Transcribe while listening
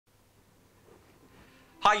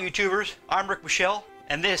Hi YouTubers, I'm Rick Michelle,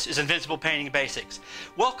 and this is Invincible Painting Basics.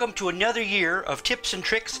 Welcome to another year of tips and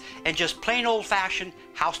tricks and just plain old-fashioned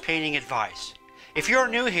house painting advice. If you're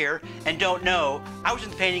new here and don't know, I was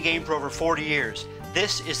in the painting game for over 40 years.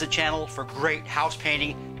 This is the channel for great house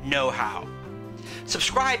painting know-how.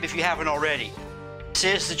 Subscribe if you haven't already. This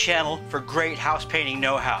is the channel for great house painting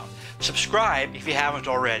know-how. Subscribe if you haven't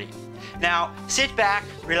already. Now, sit back,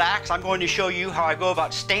 relax. I'm going to show you how I go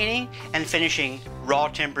about staining and finishing raw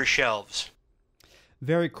timber shelves.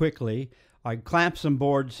 Very quickly, I clamped some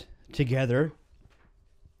boards together,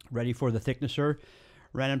 ready for the thicknesser.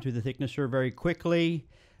 Ran them through the thicknesser very quickly,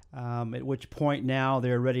 at which point now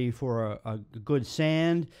they're ready for a good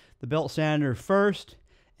sand. The belt sander first,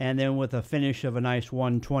 and then with a finish of a nice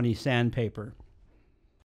 120 sandpaper.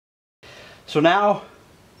 So now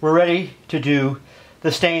we're ready to do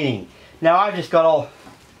the staining. Now I've just got all,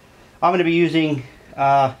 I'm going to be using,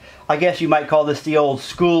 I guess you might call this the old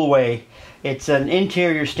school way. It's an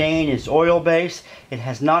interior stain, it's oil based, it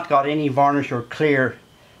has not got any varnish or clear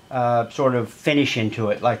sort of finish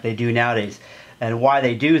into it like they do nowadays. And why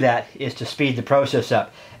they do that is to speed the process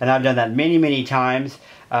up. And I've done that many times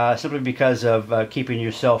simply because of keeping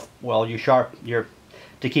yourself, well, to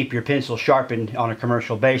keep your pencil sharpened on a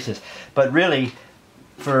commercial basis. But really,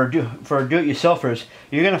 for do-it-yourselfers,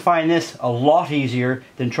 you're going to find this a lot easier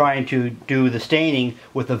than trying to do the staining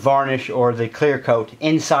with the varnish or the clear coat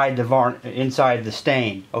inside the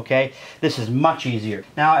stain. Okay, this is much easier.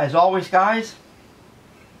 Now, as always, guys,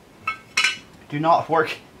 do not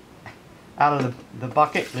work out of the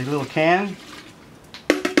bucket, the little can.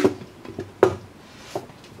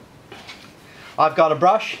 I've got a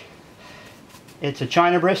brush. It's a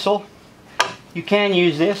China bristle. You can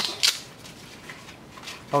use this.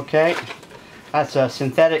 Okay, that's a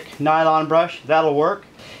synthetic nylon brush. That'll work.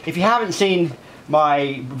 If you haven't seen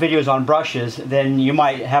my videos on brushes, then you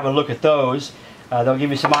might have a look at those. They'll give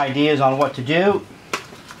you some ideas on what to do.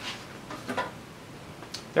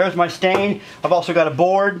 There's my stain. I've also got a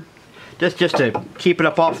board just to keep it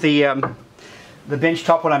up off the bench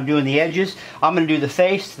top when I'm doing the edges. I'm going to do the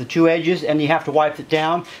face, the two edges, and you have to wipe it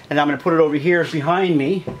down. And I'm going to put it over here behind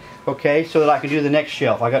me, okay, so that I can do the next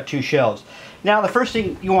shelf. I got two shelves. Now the first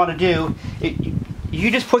thing you want to do,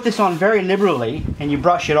 you just put this on very liberally and you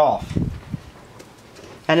brush it off.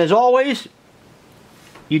 And as always,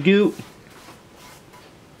 you do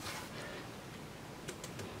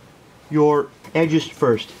your edges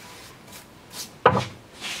first.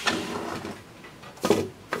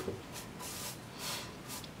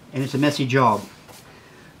 And it's a messy job.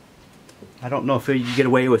 I don't know if you get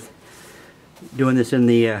away with doing this in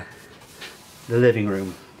the living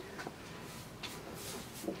room.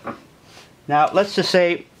 Now, let's just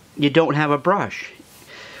say you don't have a brush.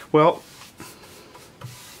 Well,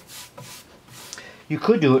 you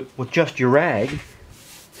could do it with just your rag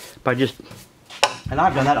by just, and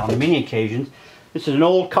I've done that on many occasions. This is an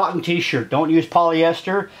old cotton t-shirt. Don't use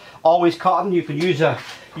polyester. Always cotton. You could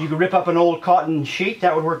rip up an old cotton sheet.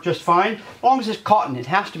 That would work just fine. As long as it's cotton. It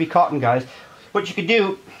has to be cotton, guys. What you could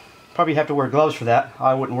do, probably have to wear gloves for that.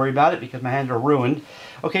 I wouldn't worry about it because my hands are ruined.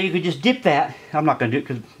 Okay, you could just dip that. I'm not going to do it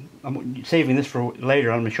because I'm saving this for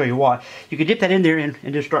later. I'm going to show you why. You could dip that in there and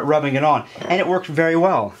just start rubbing it on. And it works very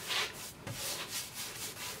well.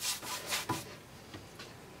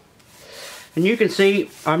 And you can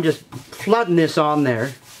see I'm just flooding this on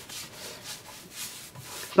there.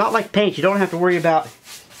 It's not like paint. You don't have to worry about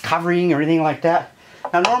covering or anything like that.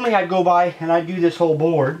 Now normally I'd go by and I'd do this whole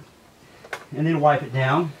board and then wipe it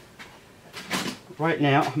down. Right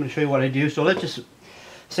now I'm going to show you what I do. So let's just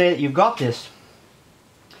say that you've got this.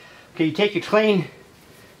 Okay, you take your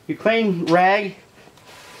clean rag,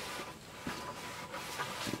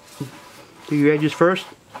 do your edges first.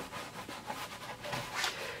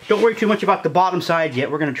 Don't worry too much about the bottom side yet.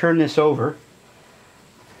 We're going to turn this over.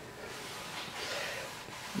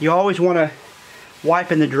 You always want to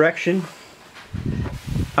wipe in the direction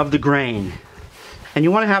of the grain. And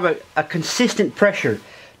you want to have a consistent pressure.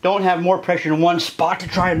 Don't have more pressure in one spot to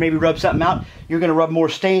try and maybe rub something out. You're going to rub more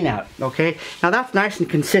stain out, okay? Now that's nice and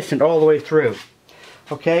consistent all the way through.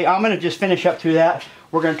 Okay, I'm going to just finish up through that.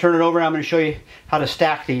 We're going to turn it over and I'm going to show you how to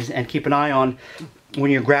stack these and keep an eye on when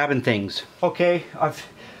you're grabbing things. Okay,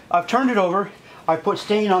 I've turned it over. I put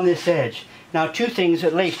stain on this edge. Now two things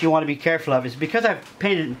at least you want to be careful of is because I've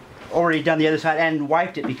already done the other side and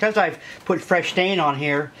wiped it, because I've put fresh stain on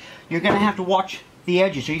here, you're going to have to watch the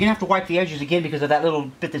edges. So you're going to have to wipe the edges again because of that little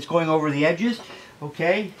bit that's going over the edges.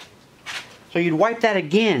 Okay? So you'd wipe that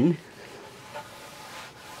again.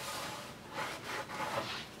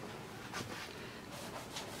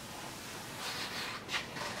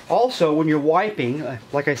 Also, when you're wiping,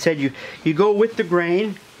 like I said, you go with the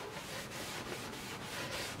grain.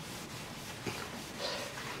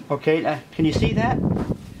 Okay, now, can you see that?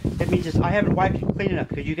 That means I haven't wiped it clean enough,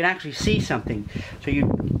 because you can actually see something. So you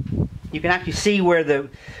can actually see where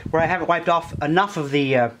I haven't wiped off enough of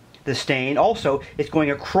the stain. Also, it's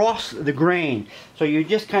going across the grain. So you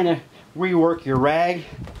just kind of rework your rag,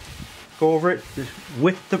 go over it just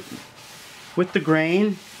with the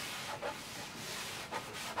grain.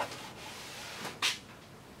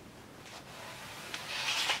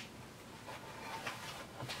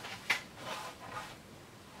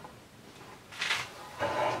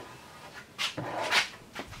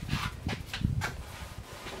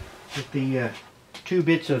 With the 2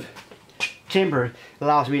 bits of timber, it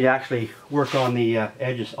allows me to actually work on the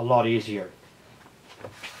edges a lot easier.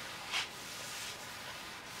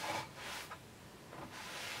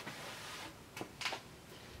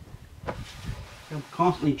 I'm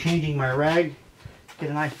constantly changing my rag, get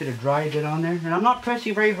a nice bit of dry bit on there, and I'm not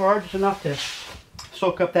pressing very hard, just enough to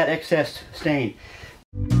soak up that excess stain.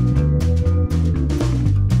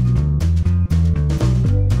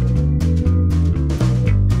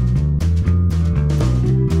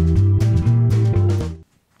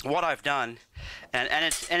 What I've done, and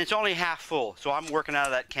it's only half full, so I'm working out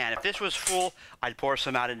of that can. If this was full, I'd pour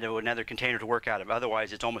some out into another container to work out of.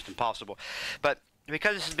 Otherwise, it's almost impossible. But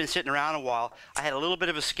because this has been sitting around a while, I had a little bit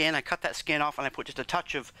of a skin. I cut that skin off and I put just a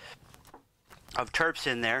touch of terps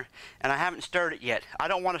in there, and I haven't stirred it yet. I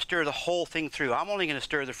don't want to stir the whole thing through. I'm only going to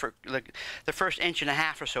stir the first 1.5 inches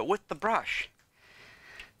or so with the brush.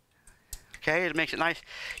 Okay, it makes it nice.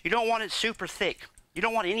 You don't want it super thick. You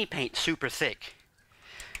don't want any paint super thick.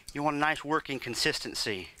 You want a nice working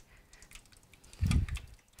consistency.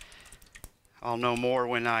 I'll know more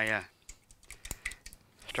when I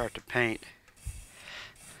start to paint.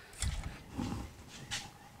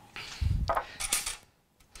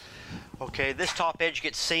 Okay, this top edge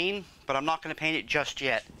gets seen, but I'm not going to paint it just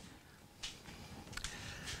yet.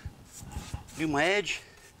 Do my edge,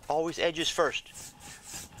 always edges first.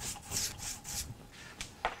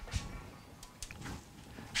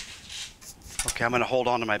 Okay, I'm going to hold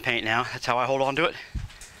on to my paint now. That's how I hold on to it.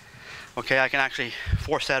 Okay, I can actually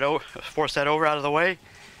force that over out of the way.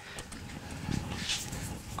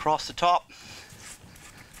 Across the top.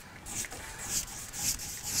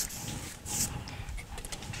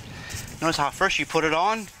 Notice how first you put it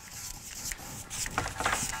on,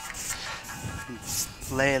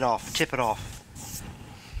 lay it off, tip it off.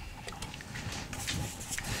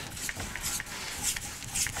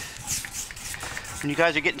 When you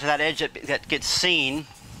guys are getting to that edge that gets seen,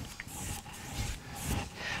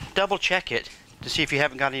 double check it to see if you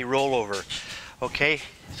haven't got any rollover. Okay,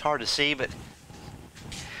 it's hard to see, but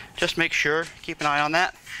just make sure, keep an eye on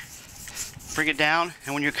that. Bring it down,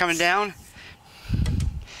 and when you're coming down,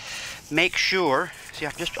 make sure, see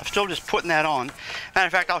I'm still just putting that on. Matter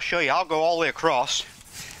of fact, I'll show you, I'll go all the way across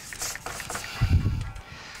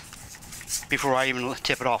before I even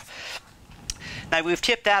tip it off. Now we've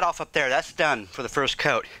tipped that off up there, that's done for the first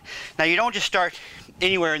coat. Now you don't just start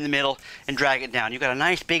anywhere in the middle and drag it down. You've got a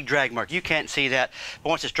nice big drag mark. You can't see that, but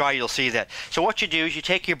once it's dry you'll see that. So what you do is you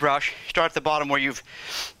take your brush, start at the bottom where you've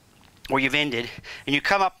ended, and you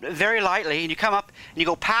come up very lightly, and you come up and you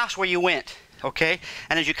go past where you went. Okay,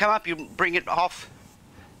 and as you come up, you bring it off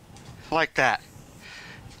like that.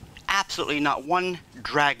 Absolutely not one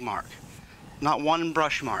drag mark, not one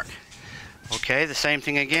brush mark. Okay, the same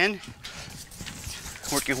thing again.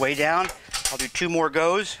 Work your way down. I'll do 2 more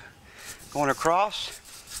goes, going across.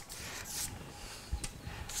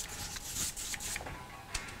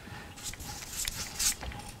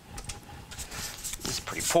 It's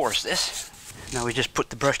pretty porous, this. Now we just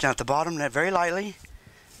put the brush down at the bottom, very lightly.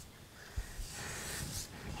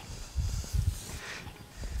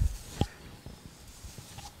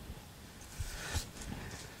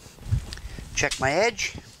 Check my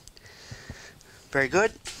edge. Very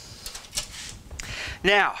good.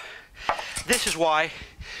 Now, this is why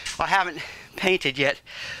I haven't painted yet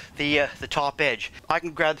the top edge. I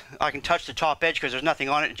can touch the top edge because there's nothing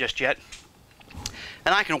on it just yet,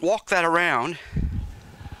 and I can walk that around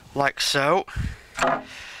like so,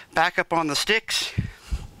 back up on the sticks,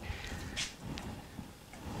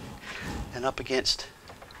 and up against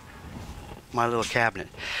my little cabinet.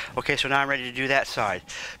 Okay, so now I'm ready to do that side.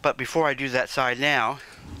 But before I do that side now,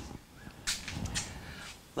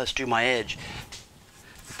 let's do my edge.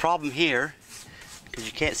 The problem here, because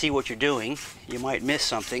you can't see what you're doing, you might miss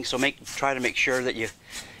something, so try to make sure that you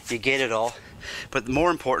get it all. But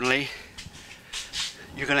more importantly,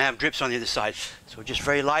 you're going to have drips on the other side. So just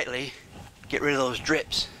very lightly, get rid of those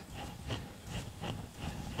drips.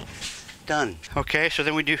 Done. Okay, so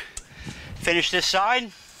then we do finish this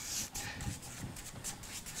side.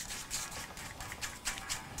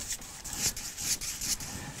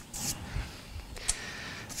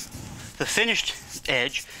 The finished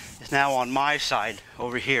edge is now on my side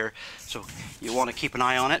over here, so you want to keep an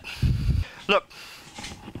eye on it. Look,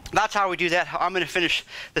 that's how we do that. I'm going to finish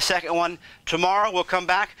the second one. Tomorrow we'll come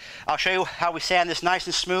back. I'll show you how we sand this nice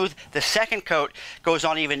and smooth. The second coat goes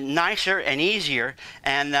on even nicer and easier,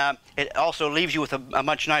 and it also leaves you with a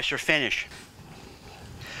much nicer finish.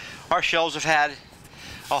 Our shells have had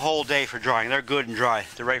a whole day for drying. They're good and dry.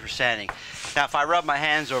 They're ready for sanding. Now if I rub my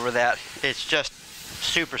hands over that, it's just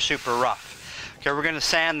super, super rough. Okay, we're going to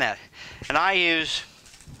sand that. And I use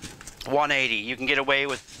 180. You can get away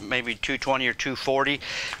with maybe 220 or 240.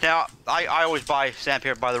 Now, I always buy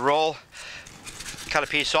sandpaper by the roll. Cut a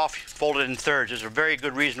piece off, fold it in thirds. There's a very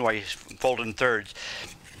good reason why you fold it in thirds.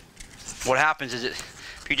 What happens is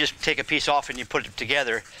if you just take a piece off and you put it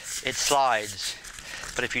together, it slides.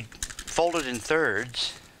 But if you fold it in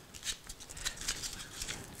thirds,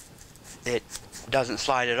 it doesn't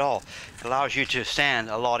slide at all. It allows you to sand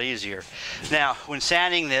a lot easier. Now, when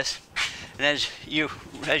sanding this, and as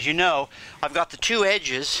you know, I've got the two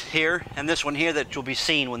edges here and this one here that will be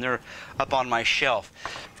seen when they're up on my shelf.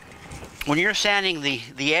 When you're sanding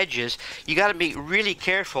the edges, you got to be really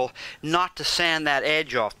careful not to sand that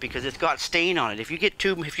edge off because it's got stain on it. If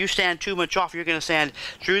you sand too much off, you're going to sand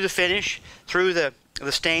through the finish, through the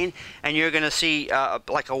stain, and you're going to see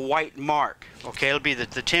like a white mark. Okay, it'll be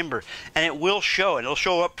the timber, and it will show. It'll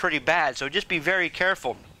show up pretty bad. So just be very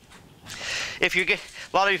careful. If you get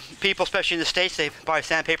a lot of people, especially in the States, they buy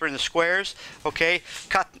sandpaper in the squares. Okay,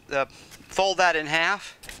 fold that in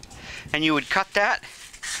half, and you would cut that.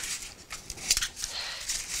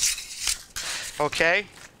 Okay,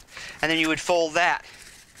 and then you would fold that.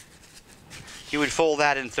 You would fold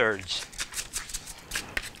that in thirds.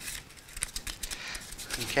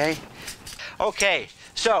 Okay. Okay.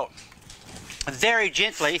 So very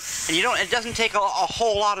gently, and it doesn't take a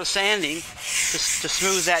whole lot of sanding to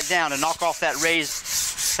smooth that down and knock off that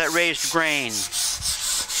raised grain.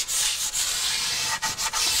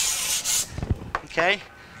 Okay,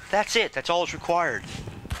 that's it. That's all that's required.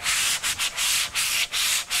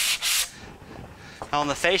 On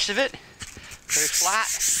the face of it, very flat.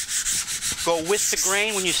 Go with the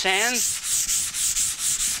grain when you sand.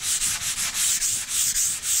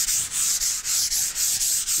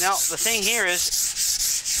 Now, the thing here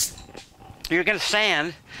is, you're going to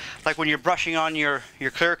sand like when you're brushing on your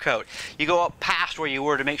clear coat. You go up past where you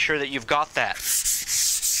were to make sure that you've got that.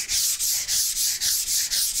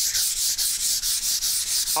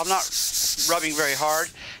 I'm not rubbing very hard.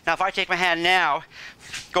 Now, if I take my hand now,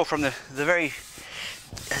 go from the very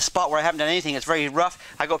spot where I haven't done anything, it's very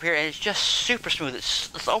rough, I go up here and it's just super smooth.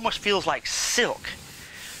 It almost feels like silk.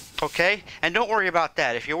 Okay, and don't worry about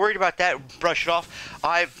that. If you're worried about that, brush it off.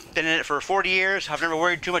 I've been in it for 40 years. I've never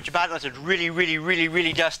worried too much about it unless it's really, really, really,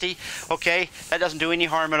 really dusty. Okay, that doesn't do any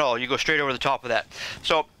harm at all. You go straight over the top of that.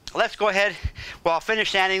 So let's go ahead. Well, I'll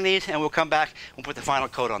finish sanding these and we'll come back and put the final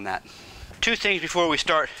coat on that. Two things before we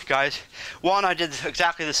start, guys. One, I did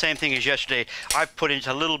exactly the same thing as yesterday. I put in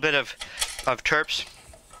a little bit of Terps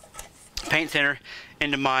paint thinner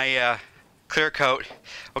into my clear coat.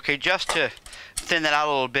 Okay, just to thin that out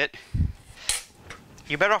a little bit.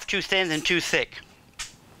 You're better off too thin than too thick.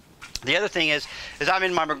 The other thing is I'm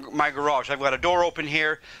in my garage. I've got a door open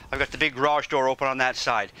here. I've got the big garage door open on that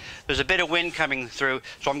side. There's a bit of wind coming through,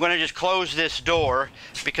 so I'm going to just close this door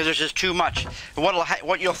because there's just too much. And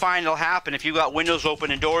what you'll find will happen if you've got windows open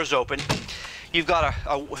and doors open, you've got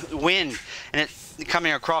a wind and it's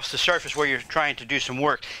coming across the surface where you're trying to do some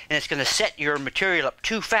work, and it's going to set your material up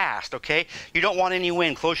too fast. Okay, you don't want any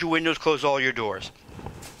wind. Close your windows, close all your doors.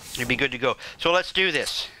 You'll be good to go. So let's do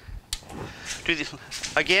this. Do this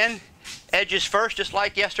again. Edges first, just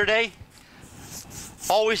like yesterday.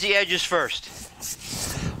 Always the edges first.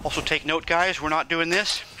 Also take note, guys, we're not doing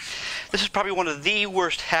this. This is probably one of the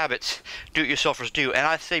worst habits do-it-yourselfers do, and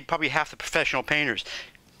I'd say probably half the professional painters.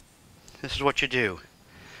 This is what you do.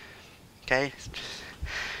 Okay,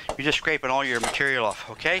 you're just scraping all your material off.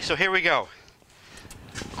 Okay, so here we go.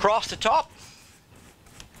 Across the top.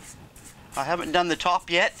 I haven't done the top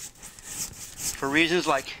yet for reasons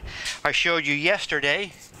like I showed you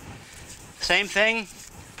yesterday. Same thing,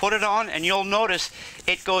 put it on and you'll notice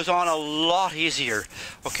it goes on a lot easier.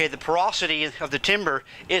 Okay, the porosity of the timber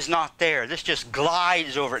is not there. This just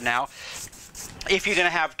glides over it now. If you're going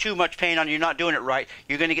to have too much paint on, you're not doing it right,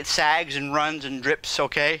 you're going to get sags and runs and drips.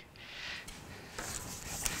 Okay,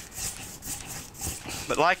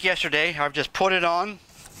 but like yesterday, I've just put it on,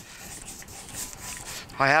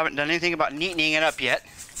 I haven't done anything about neatening it up yet.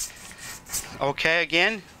 Okay,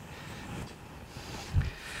 again,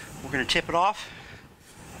 we're going to tip it off.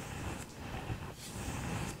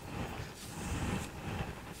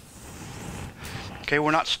 Okay,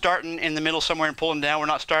 we're not starting in the middle somewhere and pulling down. We're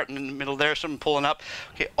not starting in the middle there, something pulling up.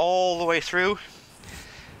 Okay, all the way through.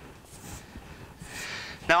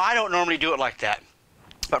 Now, I don't normally do it like that,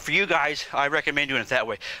 but for you guys, I recommend doing it that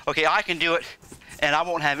way. Okay, I can do it, and I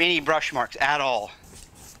won't have any brush marks at all.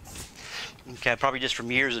 Okay, probably just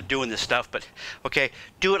from years of doing this stuff, but okay,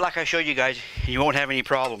 do it like I showed you guys, and you won't have any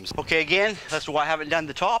problems. Okay, again, that's why I haven't done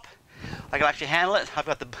the top. I can actually handle it. I've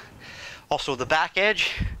got also the back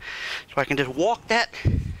edge, so I can just walk that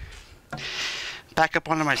back up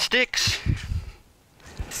onto my sticks.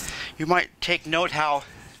 You might take note how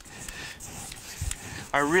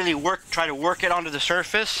I really try to work it onto the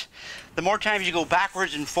surface. The more times you go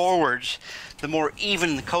backwards and forwards, the more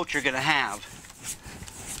even the coat you're going to have.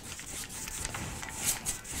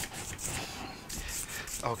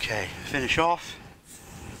 Okay, finish off.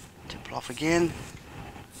 Tip it off again.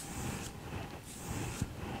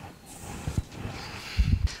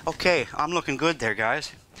 Okay, I'm looking good there,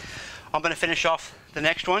 guys. I'm going to finish off the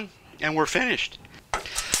next one, and we're finished.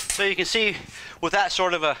 So you can see, with that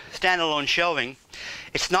sort of a standalone shelving,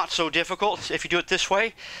 it's not so difficult if you do it this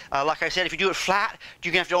way. Like I said, if you do it flat,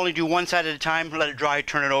 you're going to have to only do one side at a time, let it dry,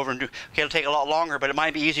 turn it over, and do. Okay, it'll take a lot longer, but it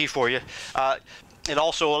might be easy for you. It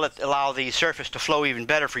also will allow the surface to flow even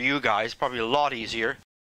better for you guys, probably a lot easier.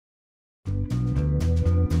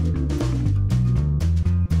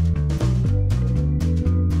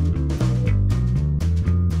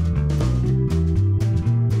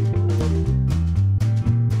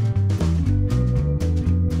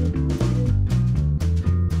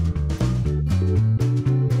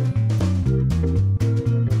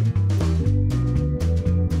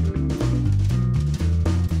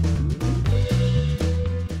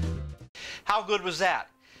 How good was that?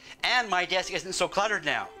 And my desk isn't so cluttered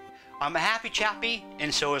now. I'm a happy chappy,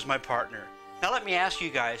 and so is my partner. Now let me ask you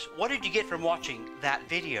guys, what did you get from watching that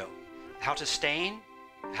video? How to stain?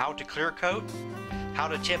 How to clear coat? How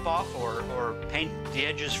to tip off or paint the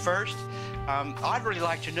edges first? I'd really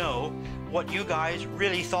like to know what you guys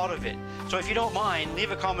really thought of it. So if you don't mind,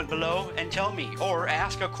 leave a comment below and tell me, or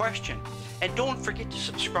ask a question. And don't forget to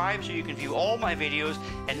subscribe so you can view all my videos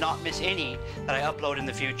and not miss any that I upload in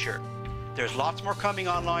the future. There's lots more coming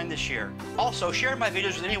online this year. Also, share my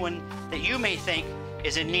videos with anyone that you may think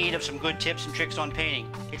is in need of some good tips and tricks on painting.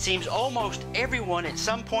 It seems almost everyone at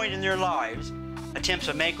some point in their lives attempts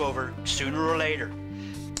a makeover sooner or later.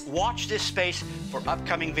 Watch this space for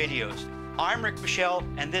upcoming videos. I'm Rick Michelle,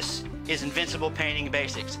 and this is Invincible Painting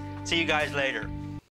Basics. See you guys later.